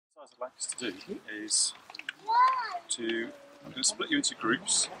I'd like us to do is I'm going to split you into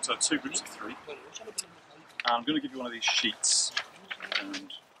groups, so 2 groups of 3. And I'm going to give you one of these sheets.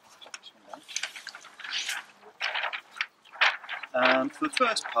 And for the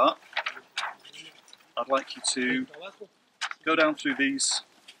first part, I'd like you to go down through these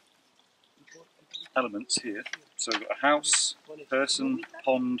elements here. So we've got a house, person,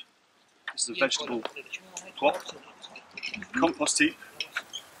 pond, this is a vegetable plot, compost heap,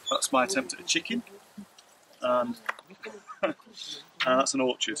 that's my attempt at a chicken, and that's an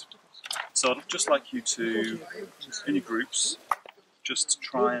orchard. So I'd just like you to, in your groups, just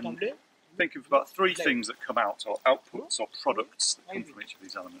try and think of about 3 things that come out, or outputs, or products that come from each of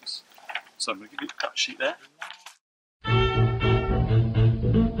these elements. So I'm going to give you that sheet there.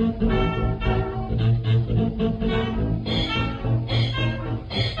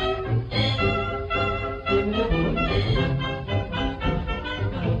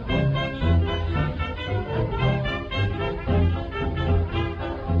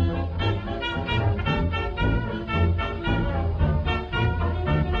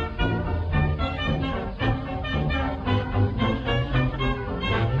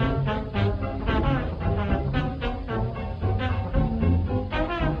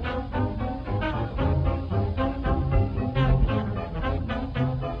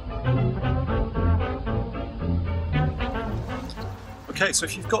 Okay, so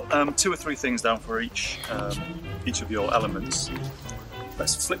if you've got 2 or 3 things down for each of your elements,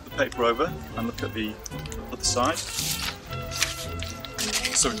 let's flip the paper over and look at the other side.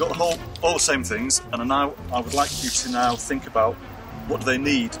 So we've got all the same things, and now I would like you to now think about what do they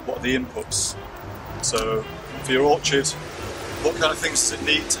need, what are the inputs. So for your orchard, what kind of things does it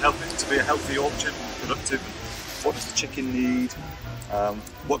need to help it to be a healthy orchard, productive? What does the chicken need?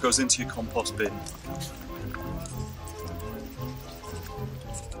 What goes into your compost bin?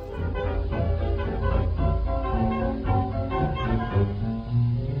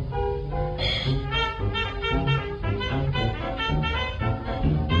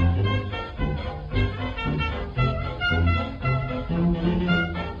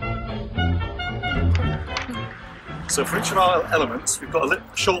 So for each of our elements, we've got a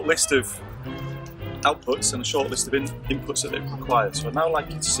short list of outputs and a short list of inputs that it requires. So I'd now like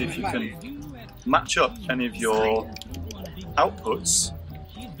you to see if you can match up any of your outputs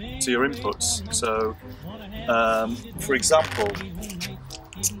to your inputs. So, for example,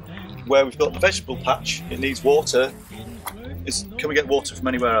 where we've got the vegetable patch, it needs water. Can we get water from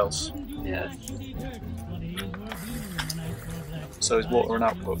anywhere else? Yes. So is water an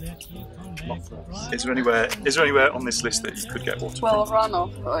output? Is there anywhere on this list that you could get water well, from?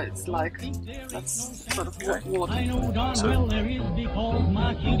 runoff, it's like, that's sort of okay. Water. So,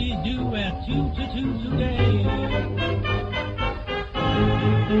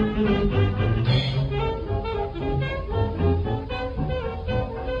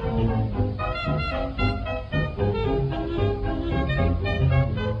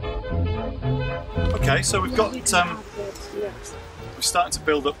 okay, so we've got we're starting to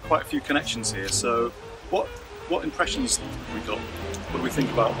build up quite a few connections here. So what impressions have we got? What do we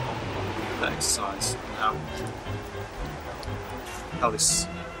think about the exercise and how this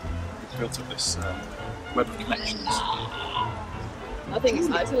we've built up this web of connections? Nothing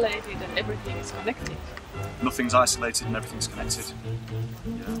is isolated and everything is connected. Nothing's isolated and everything's connected.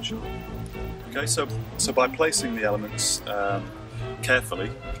 Yeah, sure. Okay, so by placing the elements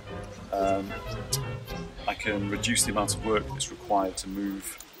carefully, I can reduce the amount of work that's required to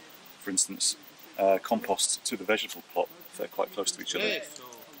move, for instance, compost to the vegetable plot if they're quite close to each other.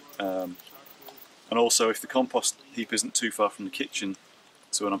 And also if the compost heap isn't too far from the kitchen,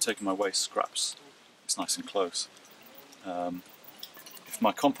 so when I'm taking my waste scraps, it's nice and close. If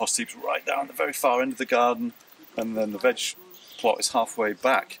my compost heap's right down at the very far end of the garden and then the veg plot is halfway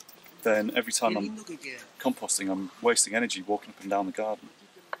back, then every time I'm composting I'm wasting energy walking up and down the garden.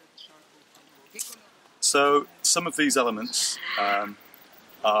 So some of these elements are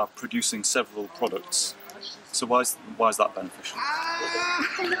producing several products. So why is that beneficial?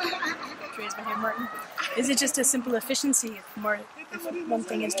 Raised by him, Martin. Is it just a simple efficiency if one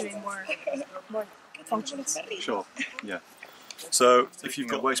thing is doing more functions? Sure, yeah. So if you've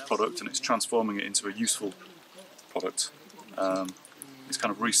got a waste product and it's transforming it into a useful product, it's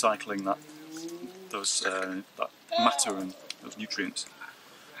kind of recycling that matter and those nutrients.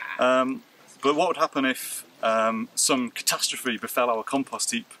 But what would happen if some catastrophe befell our compost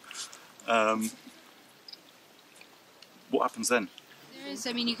heap? What happens then? There is.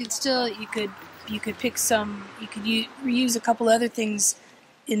 I mean, you could pick some. You could reuse a couple other things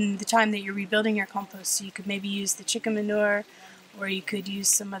in the time that you're rebuilding your compost. So you could maybe use the chicken manure, or you could use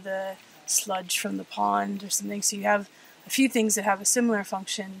some of the sludge from the pond or something. So you have a few things that have a similar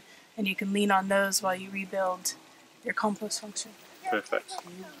function, and you can lean on those while you rebuild your compost function. Perfect.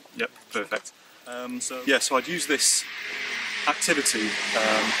 Yep, perfect. So I'd use this activity.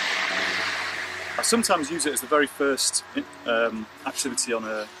 I sometimes use it as the very first activity on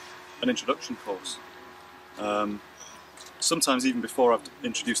an introduction course. Sometimes even before I've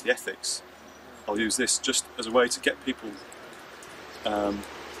introduced the ethics, I'll use this just as a way to get people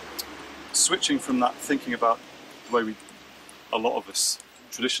switching from that thinking about the way a lot of us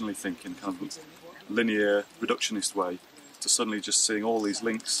traditionally think in kind of linear, reductionist way, to suddenly just seeing all these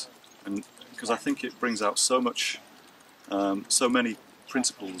links, and because I think it brings out so much, so many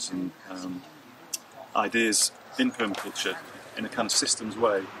principles and ideas in permaculture in a kind of systems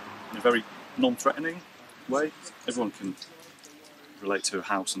way, in a very non-threatening way. Everyone can relate to a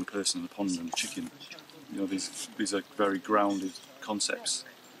house and a person and a pond and a chicken. You know, these are very grounded concepts.